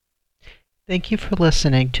Thank you for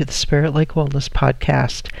listening to the Spirit Lake Wellness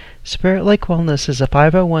Podcast. Spirit Lake Wellness is a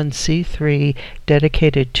 501c3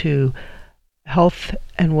 dedicated to health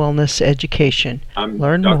and wellness education.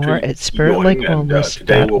 Learn Dr. more at spiritlakewellness.org.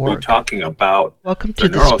 Today we'll be talking about Welcome to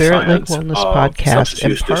the Spirit Lake Wellness Podcast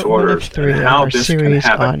and part 1 of 3 of our series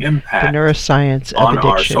on the neuroscience of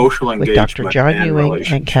addiction with Dr. John Ewing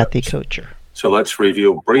and Cathy Couture. So let's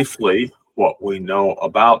review briefly what we know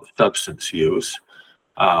about substance use.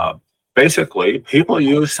 Basically, people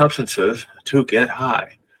use substances to get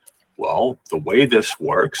high. Well, the way this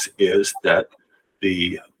works is that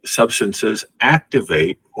the substances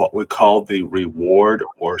activate what we call the reward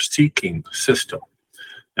or seeking system.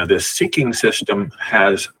 Now, this seeking system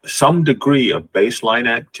has some degree of baseline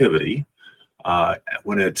activity.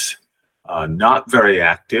 When it's not very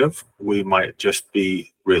active, we might just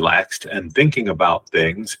be relaxed and thinking about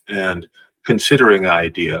things and considering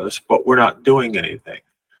ideas, but we're not doing anything.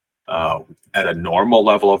 At a normal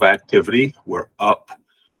level of activity, we're up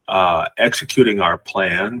executing our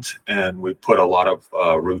plans, and we put a lot of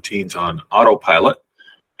routines on autopilot,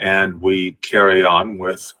 and we carry on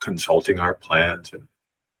with consulting our plans and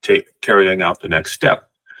carrying out the next step.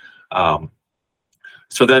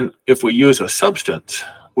 So then if we use a substance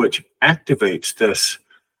which activates this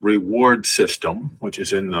reward system, which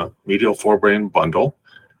is in the medial forebrain bundle,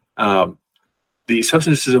 the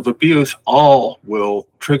substances of abuse all will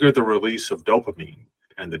trigger the release of dopamine,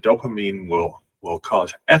 and the dopamine will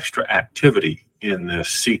cause extra activity in this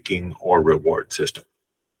seeking or reward system.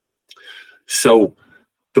 So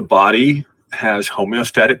the body has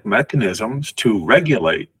homeostatic mechanisms to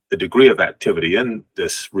regulate the degree of activity in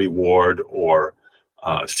this reward or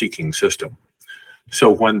seeking system.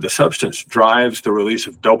 So when the substance drives the release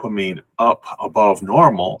of dopamine up above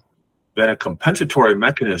normal, then a compensatory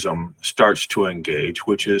mechanism starts to engage,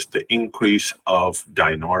 which is the increase of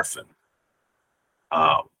dynorphin.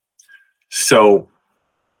 So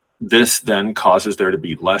this then causes there to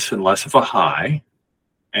be less and less of a high,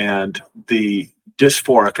 and the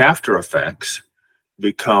dysphoric after effects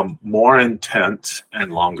become more intense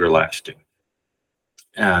and longer lasting.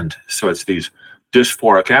 And so it's these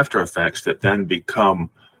dysphoric after effects that then become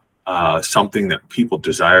something that people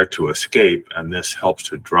desire to escape, and this helps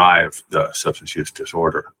to drive the substance use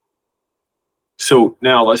disorder. So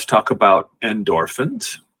now let's talk about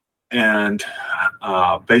endorphins. And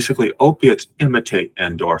basically, opiates imitate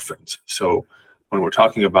endorphins. So when we're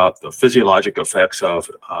talking about the physiologic effects of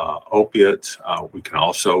opiates, we can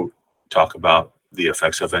also talk about the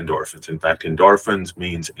effects of endorphins. In fact, endorphins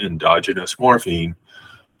means endogenous morphine,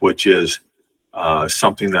 which is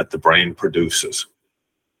something that the brain produces.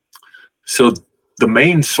 So the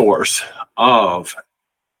main source of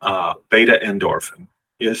beta endorphin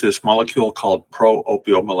is this molecule called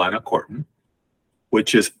pro-opiomelanocortin,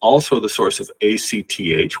 which is also the source of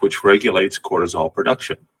ACTH, which regulates cortisol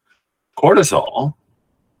production. Cortisol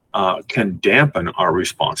can dampen our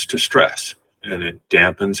response to stress, and it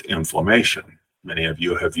dampens inflammation. Many of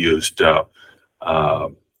you have used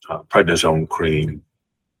prednisone cream,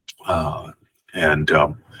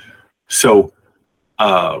 so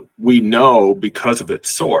we know because of its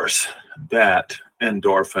source that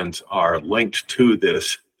endorphins are linked to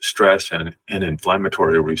this stress and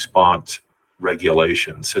inflammatory response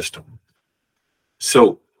regulation system.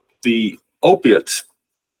 So the opiates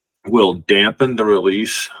will dampen the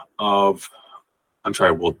release of,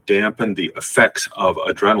 will dampen the effects of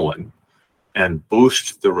adrenaline and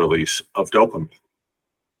boost the release of dopamine.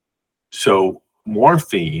 So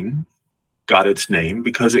morphine got its name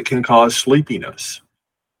because it can cause sleepiness.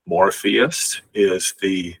 Morpheus is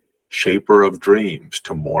the shaper of dreams.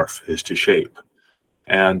 To morph is to shape.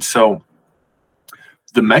 And so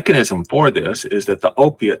the mechanism for this is that the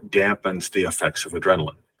opiate dampens the effects of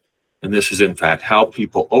adrenaline. And this is, in fact, how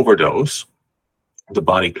people overdose. The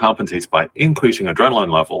body compensates by increasing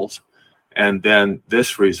adrenaline levels, and then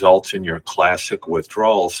this results in your classic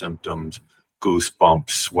withdrawal symptoms: goosebumps,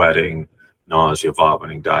 sweating, nausea,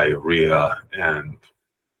 vomiting, diarrhea, and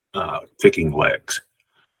kicking legs.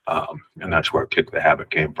 And that's where kick the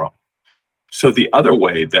habit came from. So the other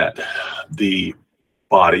way that the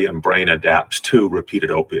body and brain adapts to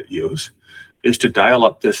repeated opiate use is to dial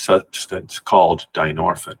up this substance called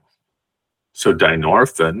dynorphin. So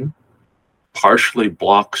dynorphin partially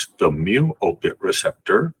blocks the mu opiate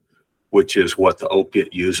receptor, which is what the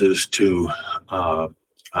opiate uses to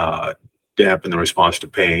dampen the response to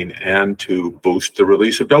pain and to boost the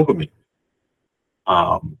release of dopamine.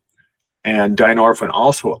 And dynorphin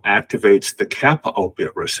also activates the kappa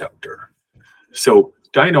opiate receptor. So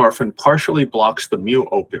dynorphin partially blocks the mu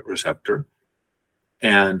opiate receptor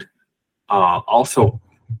and also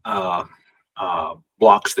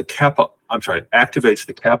activates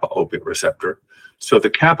the kappa opiate receptor. So the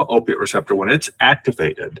kappa opiate receptor, when it's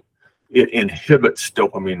activated, it inhibits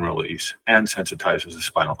dopamine release and sensitizes the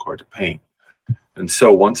spinal cord to pain. And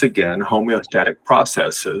so once again, homeostatic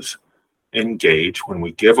processes engage when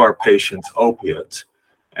we give our patients opiates,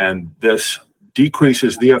 and this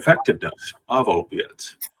decreases the effectiveness of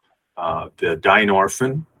opiates. The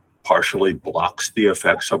dynorphin partially blocks the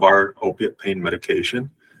effects of our opiate pain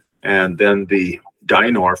medication, and then the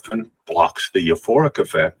dynorphin blocks the euphoric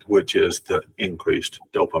effect, which is the increased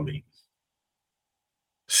dopamine.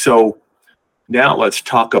 So now let's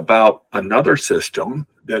talk about another system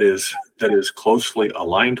that is closely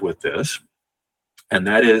aligned with this, and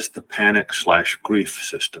that is the panic/grief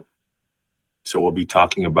system. So we'll be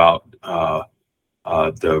talking about the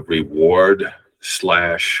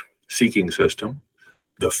reward/seeking system,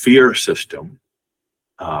 the fear system,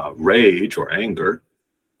 rage or anger,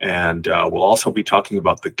 and we'll also be talking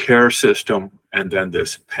about the care system, and then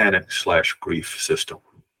this panic/grief system.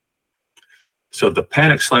 So the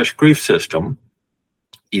panic/grief system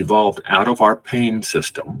evolved out of our pain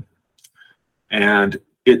system, and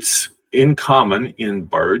it's in common in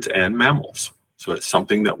birds and mammals. So it's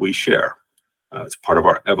something that we share. It's part of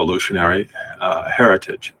our evolutionary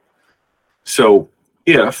heritage. So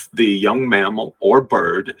if the young mammal or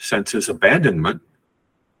bird senses abandonment,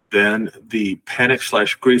 then the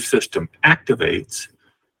panic/grief system activates,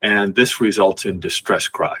 and this results in distress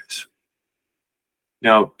cries.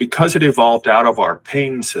 Now, because it evolved out of our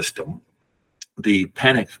pain system, the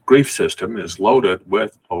panic/grief system is loaded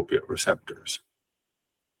with opiate receptors.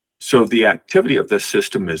 So the activity of this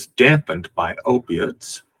system is dampened by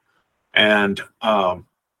opiates. And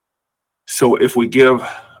so if we give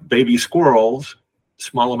baby squirrels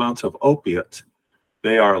small amounts of opiates,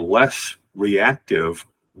 they are less reactive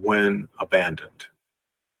when abandoned.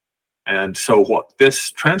 And so what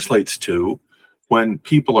this translates to, when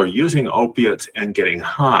people are using opiates and getting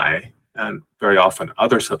high, and very often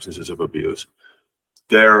other substances of abuse,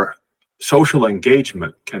 their social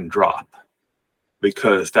engagement can drop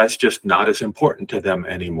because that's just not as important to them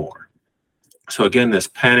anymore. So again, this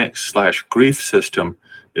panic/grief system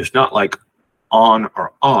is not like on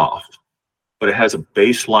or off, but it has a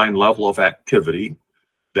baseline level of activity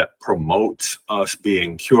that promotes us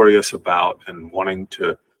being curious about and wanting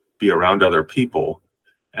to be around other people,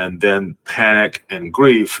 and then panic and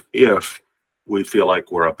grief if we feel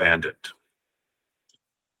like we're abandoned.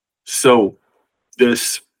 So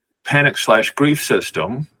this panic/grief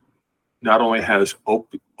system not only has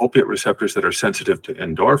opiate receptors that are sensitive to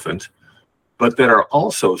endorphins, but that are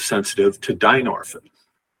also sensitive to dynorphin.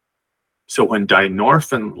 So when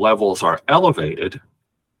dynorphin levels are elevated,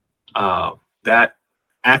 that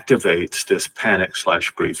activates this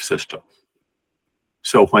panic/grief system.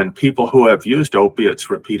 So when people who have used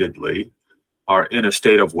opiates repeatedly are in a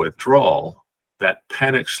state of withdrawal, that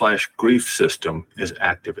panic/grief system is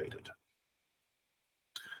activated.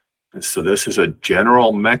 And so this is a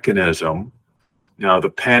general mechanism. Now, the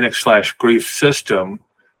panic/grief system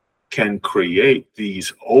can create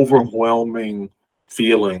these overwhelming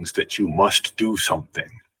feelings that you must do something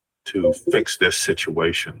to fix this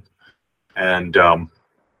situation. And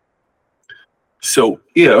so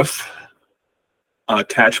if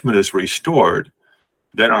attachment is restored,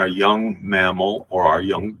 then our young mammal or our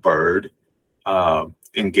young bird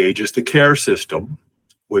engages the care system,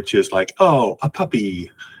 which is like, oh, a puppy.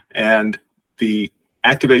 And the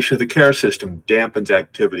activation of the care system dampens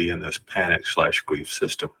activity in this panic/grief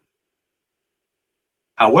system.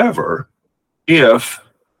 However, if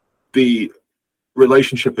the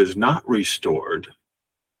relationship is not restored,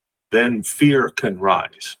 then fear can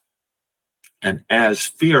rise. And as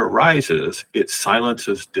fear rises, it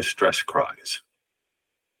silences distress cries.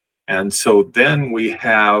 And so then we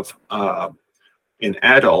have, in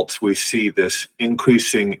adults, we see this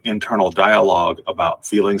increasing internal dialogue about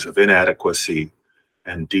feelings of inadequacy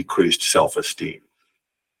and decreased self-esteem.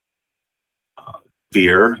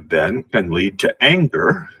 Fear then can lead to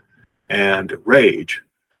anger and rage.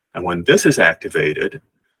 And when this is activated,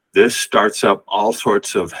 this starts up all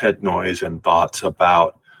sorts of head noise and thoughts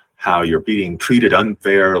about how you're being treated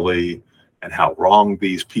unfairly and how wrong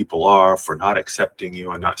these people are for not accepting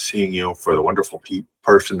you and not seeing you for the wonderful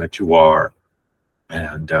person that you are.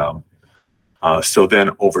 And so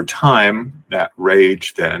then over time, that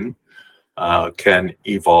rage then can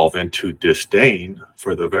evolve into disdain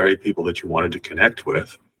for the very people that you wanted to connect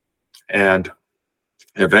with. And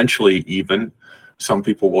eventually, even some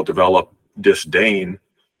people will develop disdain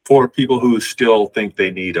for people who still think they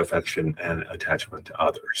need affection and attachment to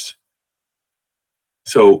others.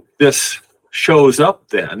 So this shows up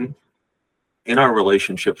then in our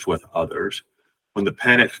relationships with others, when the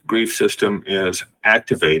panic grief system is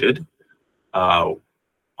activated,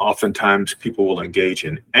 oftentimes people will engage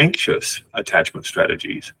in anxious attachment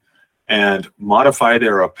strategies and modify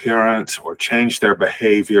their appearance or change their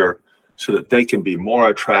behavior so that they can be more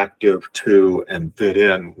attractive to and fit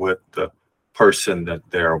in with the person that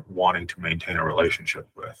they're wanting to maintain a relationship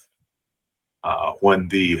with. When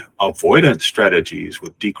the avoidance strategies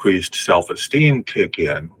with decreased self-esteem kick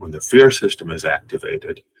in, when the fear system is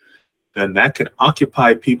activated, then that can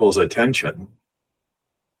occupy people's attention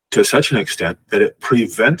to such an extent that it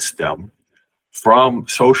prevents them from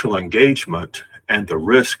social engagement and the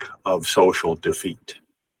risk of social defeat.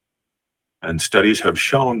 And studies have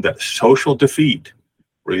shown that social defeat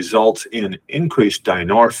results in increased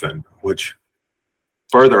dynorphin, which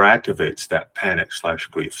further activates that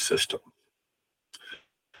panic/grief system.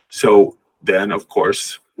 So then, of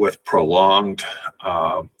course, with prolonged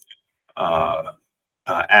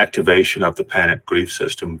activation of the panic grief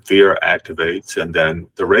system, fear activates, and then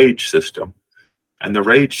the rage system. And the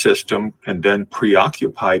rage system can then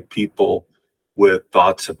preoccupy people with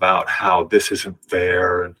thoughts about how this isn't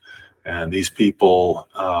fair, and these people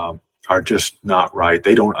are just not right,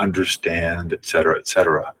 they don't understand, et cetera, et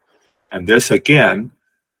cetera. And this, again,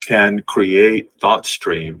 can create thought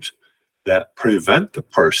streams that prevent the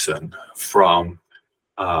person from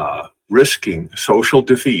risking social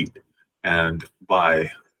defeat and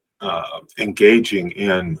by engaging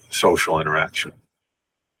in social interaction.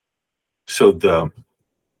 So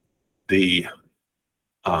the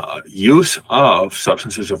use of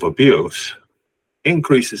substances of abuse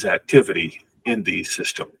increases activity in these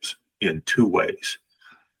systems in two ways.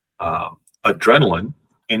 Adrenaline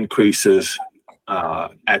increases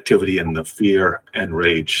activity in the fear and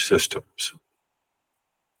rage systems.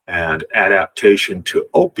 And adaptation to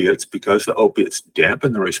opiates, because the opiates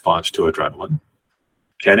dampen the response to adrenaline,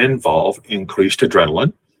 can involve increased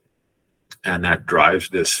adrenaline, and that drives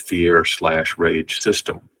this fear/rage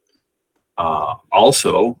system.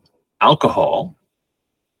 Also, alcohol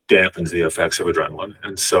dampens the effects of adrenaline,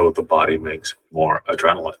 and so the body makes more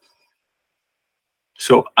adrenaline.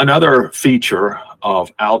 So another feature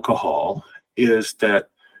of alcohol is that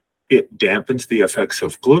it dampens the effects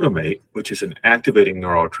of glutamate, which is an activating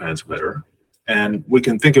neurotransmitter, and we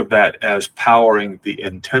can think of that as powering the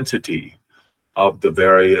intensity of the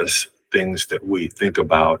various things that we think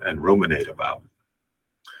about and ruminate about.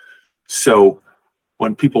 So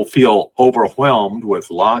when people feel overwhelmed with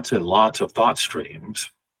lots and lots of thought streams,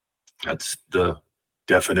 that's the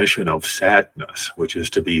definition of sadness, which is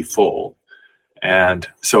to be full. And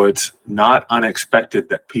so it's not unexpected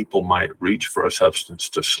that people might reach for a substance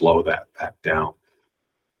to slow that back down.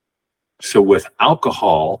 So with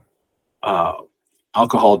alcohol,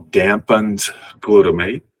 alcohol dampens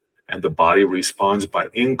glutamate, and the body responds by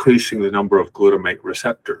increasing the number of glutamate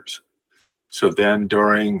receptors. So then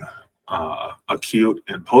during acute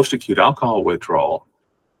and post-acute alcohol withdrawal,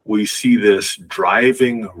 we see this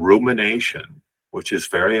driving rumination, which is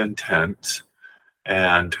very intense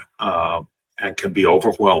and can be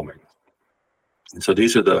overwhelming. And so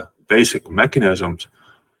these are the basic mechanisms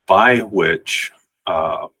by which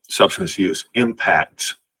substance use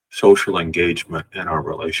impacts social engagement in our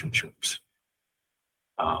relationships.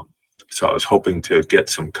 So I was hoping to get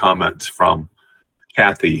some comments from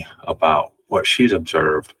Cathy about what she's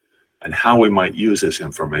observed and how we might use this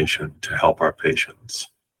information to help our patients.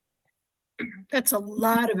 That's a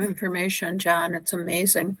lot of information, John. It's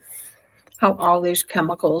amazing how all these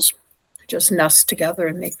chemicals just nest together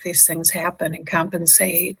and make these things happen and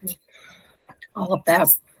compensate and all of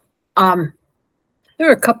that. There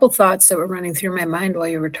were a couple thoughts that were running through my mind while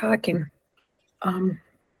you were talking.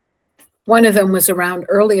 One of them was around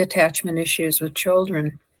early attachment issues with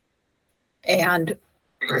children and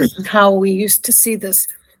how we used to see this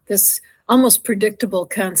almost predictable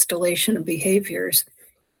constellation of behaviors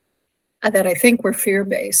that I think were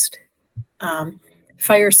fear-based.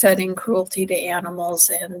 Fire setting, cruelty to animals,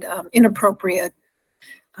 and inappropriate,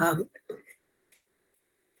 I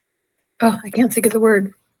can't think of the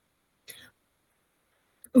word,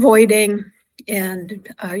 voiding and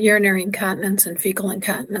urinary incontinence and fecal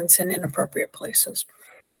incontinence in inappropriate places.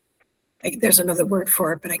 There's another word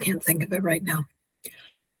for it, but I can't think of it right now.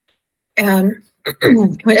 And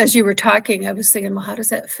as you were talking, I was thinking, well, how does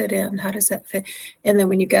that fit in? How does that fit? And then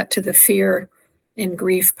when you got to the fear and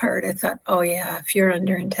grief part, I thought, oh yeah, if you're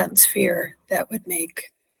under intense fear, that would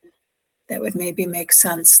maybe make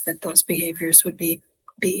sense that those behaviors would be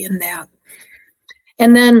in that.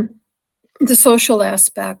 And then the social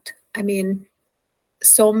aspect, I mean,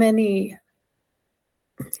 so many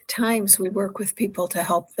times we work with people to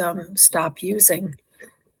help them stop using.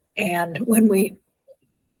 And when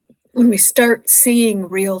we start seeing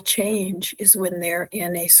real change is when they're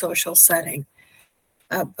in a social setting,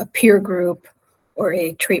 a peer group or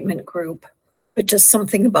a treatment group, but just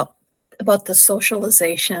something about the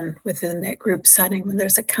socialization within that group setting when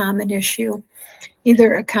there's a common issue,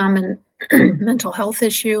 either a common mental health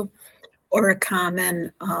issue or a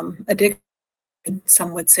common addiction.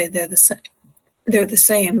 Some would say they're the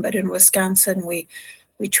same, but in Wisconsin, we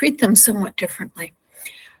treat them somewhat differently.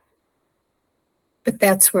 But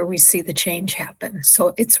that's where we see the change happen.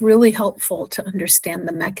 So it's really helpful to understand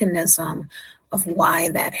the mechanism of why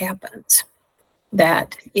that happens.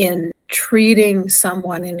 That in treating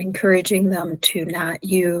someone and encouraging them to not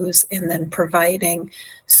use and then providing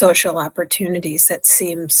social opportunities, that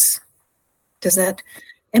seems,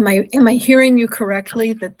 am I hearing you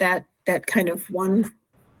correctly that kind of one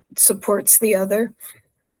supports the other?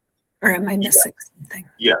 Or am I missing something?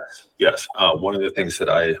 Yes. One of the things that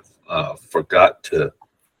I forgot to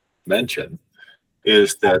mention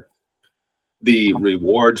is that the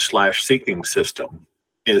reward/seeking system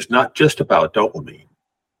is not just about dopamine.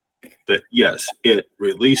 That yes, it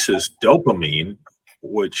releases dopamine,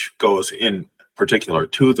 which goes in particular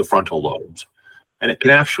to the frontal lobes, and it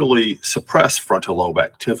can actually suppress frontal lobe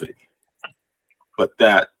activity. But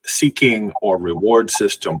that seeking or reward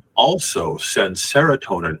system also sends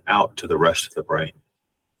serotonin out to the rest of the brain.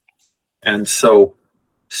 And so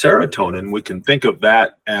serotonin, we can think of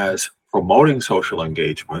that as promoting social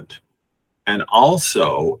engagement and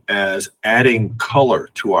also as adding color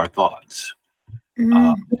to our thoughts,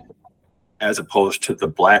 as opposed to the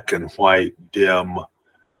black and white, dim,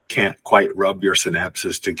 can't quite rub your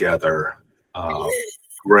synapses together,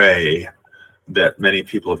 gray that many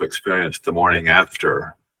people have experienced the morning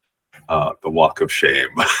after the walk of shame.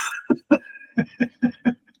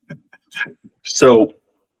 So,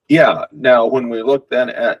 yeah, now when we look then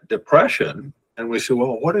at depression and we say,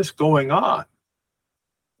 well, what is going on?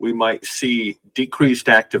 We might see decreased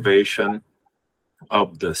activation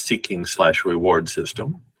of the seeking/reward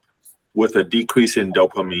system with a decrease in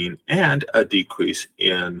dopamine and a decrease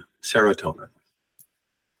in serotonin.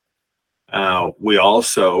 We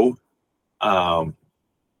also,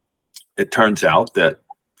 it turns out that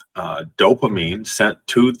dopamine sent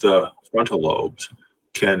to the frontal lobes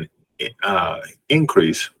can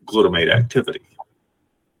increase glutamate activity.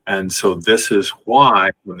 And so this is why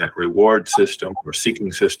when that reward system or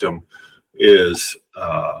seeking system is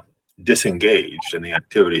disengaged and the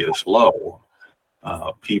activity is low,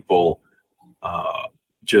 people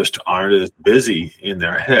just aren't as busy in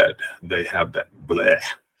their head. They have that bleh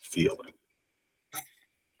feeling.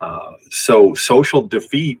 So social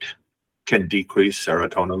defeat can decrease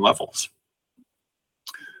serotonin levels.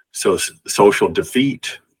 So social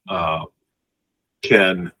defeat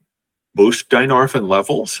can boost dynorphin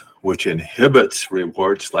levels, which inhibits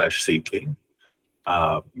reward/seeking,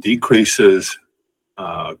 decreases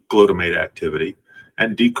glutamate activity,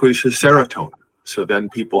 and decreases serotonin. So then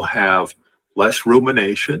people have less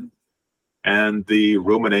rumination, and the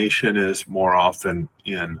rumination is more often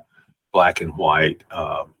in black and white,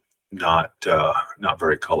 not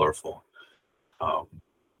very colorful.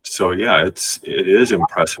 So yeah, it is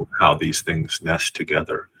impressive how these things nest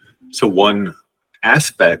together. So one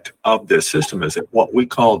aspect of this system is that what we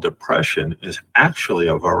call depression is actually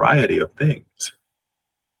a variety of things.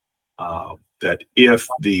 That if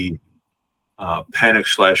the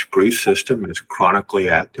panic/grief system is chronically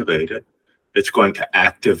activated, it's going to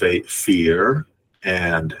activate fear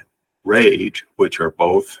and rage, which are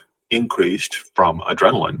both increased from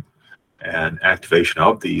adrenaline, and activation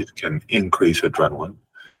of these can increase adrenaline.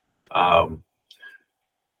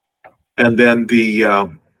 And then the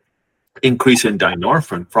increase in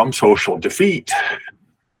dynorphin from social defeat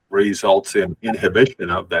results in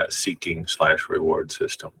inhibition of that seeking/reward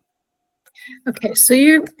system. Okay, so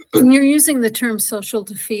you're using the term social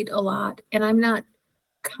defeat a lot, and I'm not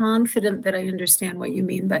confident that I understand what you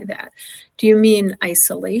mean by that. Do you mean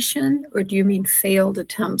isolation, or do you mean failed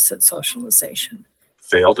attempts at socialization?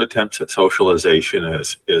 Failed attempts at socialization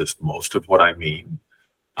is most of what I mean.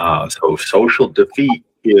 So social defeat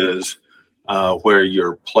is where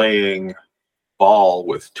you're playing ball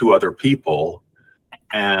with two other people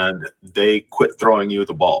and they quit throwing you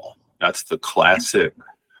the ball. That's the classic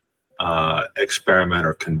experiment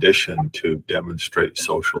or condition to demonstrate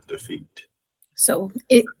social defeat. So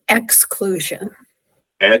exclusion.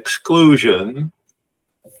 Exclusion,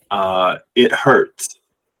 it hurts.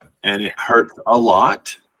 And it hurts a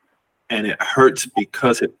lot. And it hurts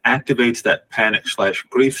because it activates that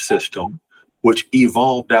panic/grief system, which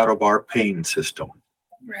evolved out of our pain system.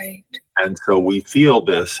 Right. And so we feel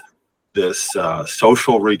this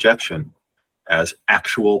social rejection as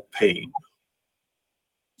actual pain.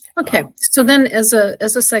 Okay. So then as a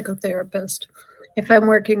psychotherapist, if I'm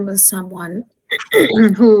working with someone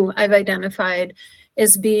who I've identified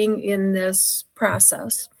as being in this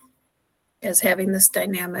process, as having this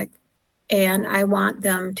dynamic, and I want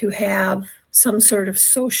them to have some sort of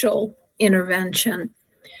social intervention,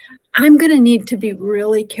 I'm going to need to be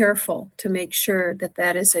really careful to make sure that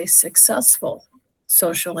that is a successful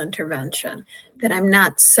social intervention, that I'm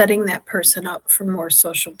not setting that person up for more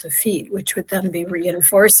social defeat, which would then be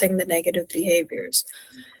reinforcing the negative behaviors.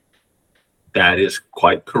 That is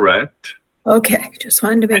quite correct. Okay, just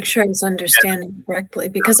wanted to make sure I was understanding correctly,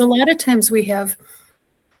 because a lot of times we have,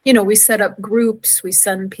 we set up groups, we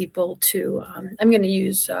send people to, I'm going to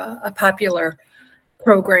use a popular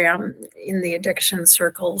program in the addiction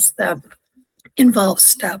circles that involves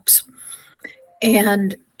steps.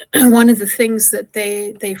 And one of the things that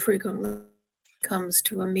they frequently comes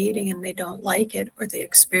to a meeting and they don't like it, or they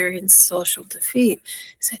experience social defeat,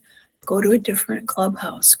 say, go to a different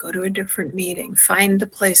clubhouse, go to a different meeting, find a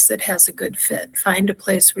place that has a good fit, find a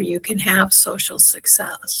place where you can have social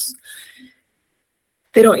success.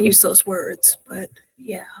 They don't use those words, but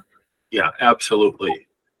yeah. Yeah, absolutely.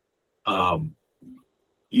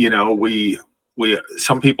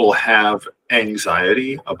 Some people have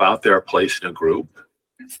anxiety about their place in a group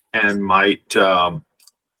and might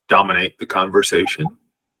dominate the conversation.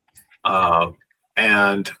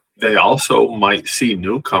 And they also might see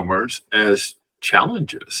newcomers as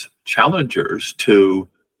challengers to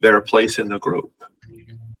their place in the group.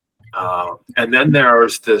 And then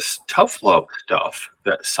there's this tough love stuff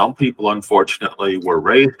that some people unfortunately were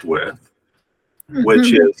raised with,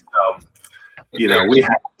 which is, we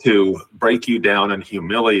have to break you down and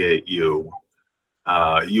humiliate you.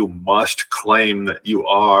 You must claim that you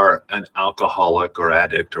are an alcoholic or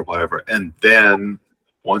addict or whatever. And then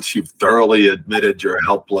once you've thoroughly admitted your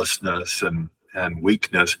helplessness and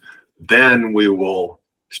weakness, then we will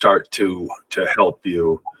start to help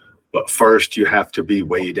you. But first you have to be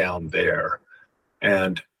way down there.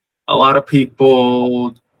 And a lot of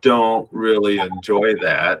people don't really enjoy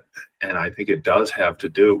that. And I think it does have to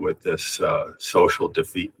do with this social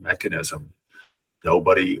defeat mechanism.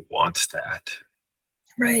 Nobody wants that.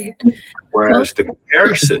 Right. Whereas the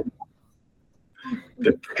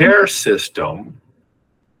care system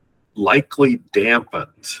likely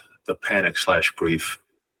dampens the panic/grief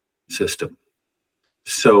system.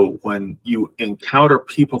 So when you encounter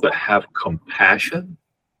people that have compassion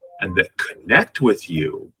and that connect with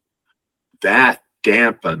you, that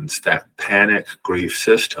dampens that panic grief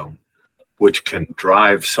system, which can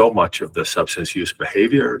drive so much of the substance use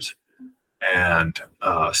behaviors and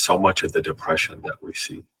so much of the depression that we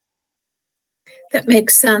see. That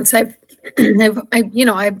makes sense. I'm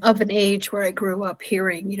of an age where I grew up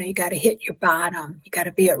hearing, you got to hit your bottom, you got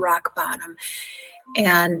to be at rock bottom.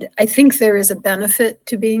 And I think there is a benefit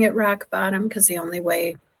to being at rock bottom, because the only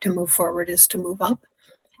way to move forward is to move up.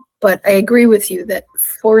 But I agree with you that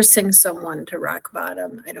forcing someone to rock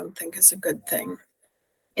bottom, I don't think is a good thing.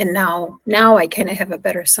 And now I kind of have a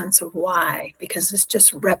better sense of why, because it's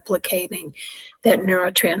just replicating that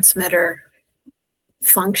neurotransmitter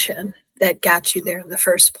function that got you there in the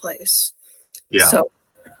first place. Yeah. So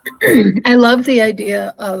I love the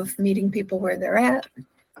idea of meeting people where they're at,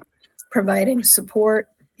 providing support,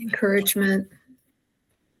 encouragement,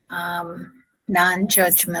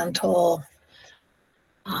 non-judgmental,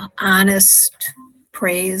 honest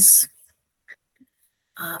praise,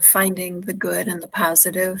 finding the good and the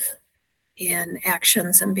positive in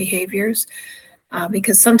actions and behaviors,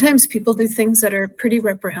 because sometimes people do things that are pretty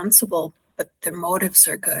reprehensible, but their motives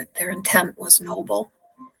are good. Their intent was noble.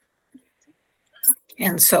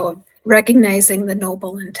 And so recognizing the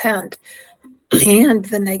noble intent and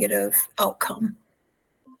the negative outcome,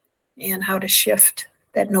 and how to shift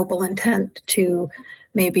that noble intent to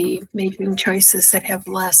maybe making choices that have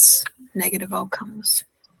less negative outcomes.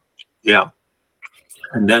 Yeah.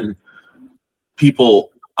 And then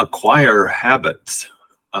people acquire habits.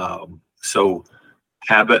 So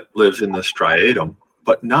habit lives in the striatum,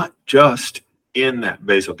 but not just in that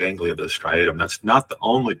basal ganglia of the striatum. That's not the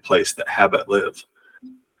only place that habit lives.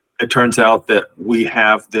 It turns out that we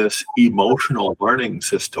have this emotional learning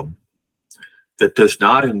system that does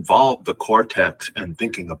not involve the cortex and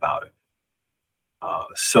thinking about it.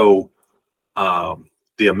 So the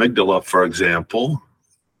amygdala, for example,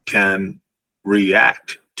 can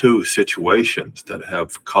react to situations that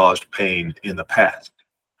have caused pain in the past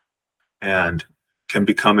and can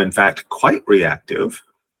become, in fact, quite reactive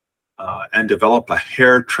and develop a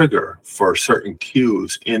hair trigger for certain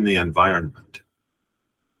cues in the environment.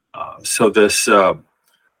 So this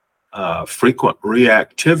frequent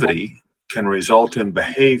reactivity can result in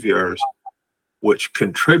behaviors which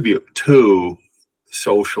contribute to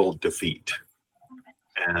social defeat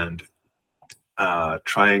and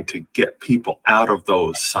trying to get people out of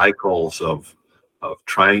those cycles of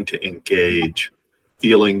trying to engage,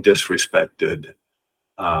 feeling disrespected,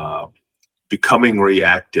 becoming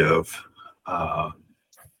reactive,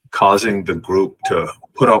 causing the group to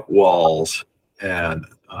put up walls. And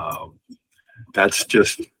that's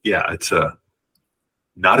just, it's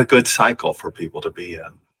not a good cycle for people to be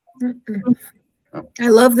in. Mm-mm. I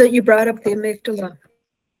love that you brought up the amygdala,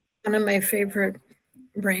 one of my favorite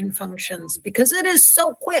brain functions, because it is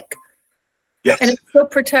so quick. Yes. And it's so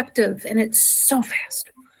protective, and it's so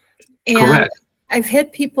fast. And Correct. I've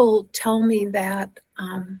had people tell me that,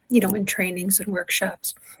 in trainings and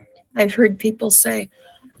workshops, I've heard people say,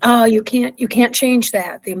 "Oh, you can't change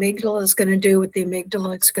that. The amygdala is going to do what the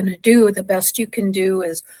amygdala is going to do. The best you can do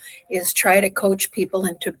is try to coach people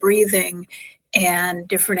into breathing and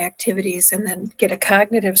different activities, and then get a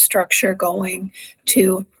cognitive structure going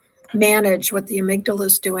to manage what the amygdala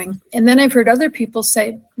is doing." And then I've heard other people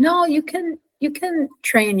say, "No, you can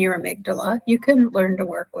train your amygdala. You can learn to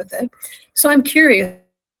work with it." So I'm curious,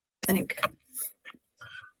 I think.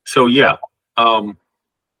 So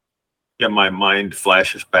my mind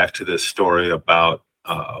flashes back to this story about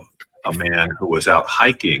a man who was out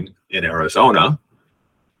hiking in Arizona,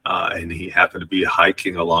 and he happened to be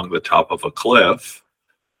hiking along the top of a cliff,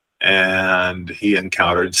 and he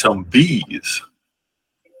encountered some bees.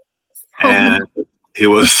 And he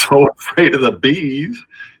was so afraid of the bees,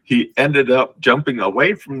 he ended up jumping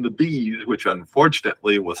away from the bees, which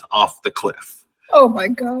unfortunately was off the cliff. Oh my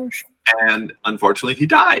gosh. And unfortunately, he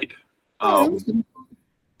died.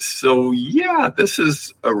 So this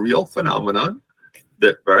is a real phenomenon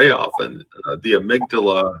that very often the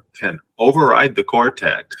amygdala can override the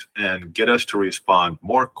cortex and get us to respond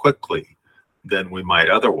more quickly than we might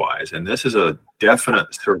otherwise. And this is a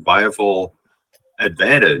definite survival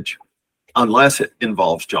advantage, unless it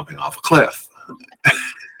involves jumping off a cliff.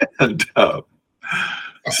 And That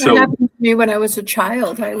happened to me when I was a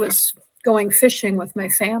child. I was going fishing with my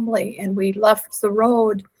family, and we left the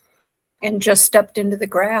road and just stepped into the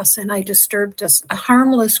grass, and I disturbed a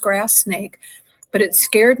harmless grass snake, but it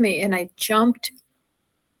scared me, and I jumped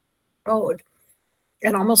the road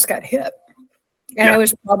and almost got hit. And I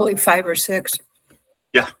was probably 5 or 6.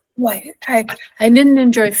 Yeah. Why? I didn't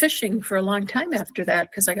enjoy fishing for a long time after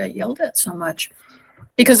that, because I got yelled at so much.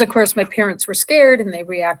 Because, of course, my parents were scared and they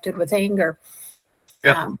reacted with anger.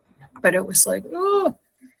 Yeah. But it was like, oh.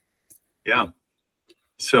 Yeah.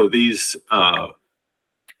 So this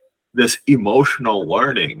emotional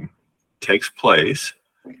learning takes place.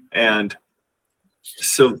 And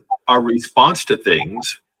so our response to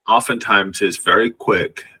things oftentimes is very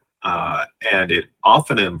quick, and it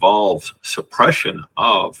often involves suppression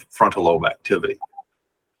of frontal lobe activity.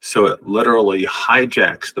 So it literally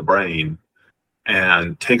hijacks the brain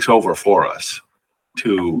and takes over for us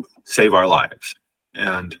to save our lives,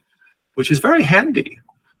 and which is very handy.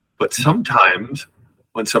 But sometimes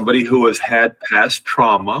when somebody who has had past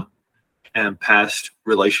trauma and past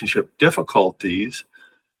relationship difficulties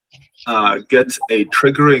gets a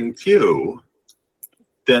triggering cue,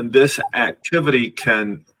 then this activity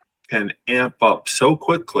can amp up so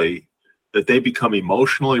quickly that they become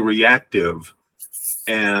emotionally reactive,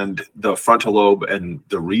 and the frontal lobe and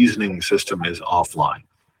the reasoning system is offline.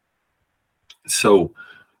 So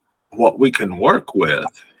what we can work with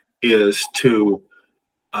is to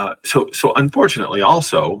so unfortunately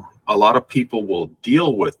also a lot of people will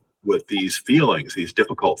deal with these feelings, these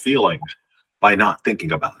difficult feelings, by not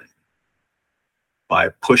thinking about it, by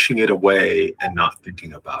pushing it away and not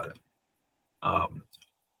thinking about it.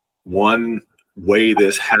 One way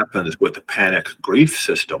this happens with the panic grief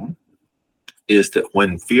system is that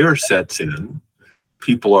when fear sets in,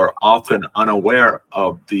 people are often unaware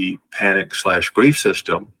of the panic/grief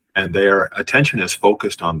system, and their attention is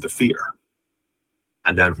focused on the fear.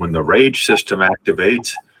 And then when the rage system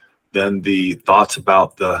activates, then the thoughts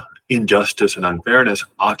about the injustice and unfairness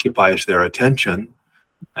occupies their attention,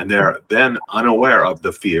 and they're then unaware of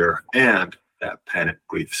the fear and that panic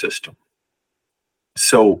grief system.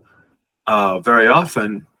 So very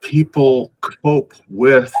often people cope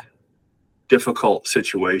with difficult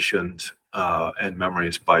situations and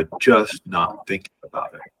memories by just not thinking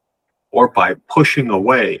about it, or by pushing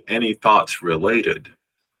away any thoughts related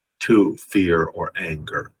to fear or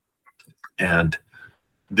anger. And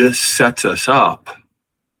this sets us up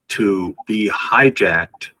to be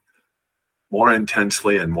hijacked more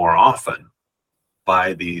intensely and more often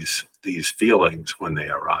by these feelings when they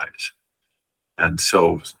arise. And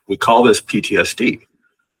so we call this PTSD.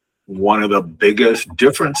 One of the biggest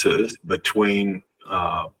differences between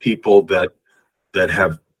people that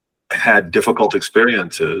have had difficult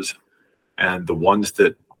experiences and the ones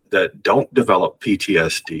that don't develop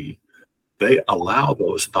PTSD, they allow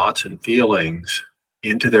those thoughts and feelings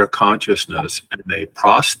into their consciousness, and they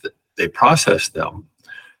process them,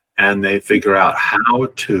 and they figure out how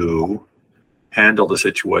to handle the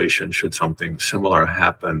situation should something similar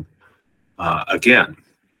happen again.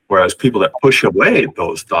 Whereas people that push away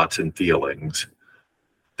those thoughts and feelings,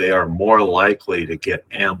 they are more likely to get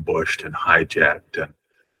ambushed and hijacked and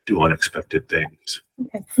do unexpected things.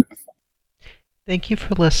 Okay. Thank you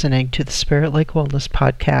for listening to the Spirit Like Wellness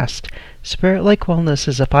podcast. Spirit Like Wellness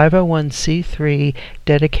is a 501c3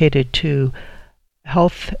 dedicated to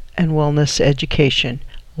health and wellness education.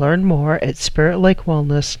 Learn more at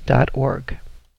spiritlikewellness.org.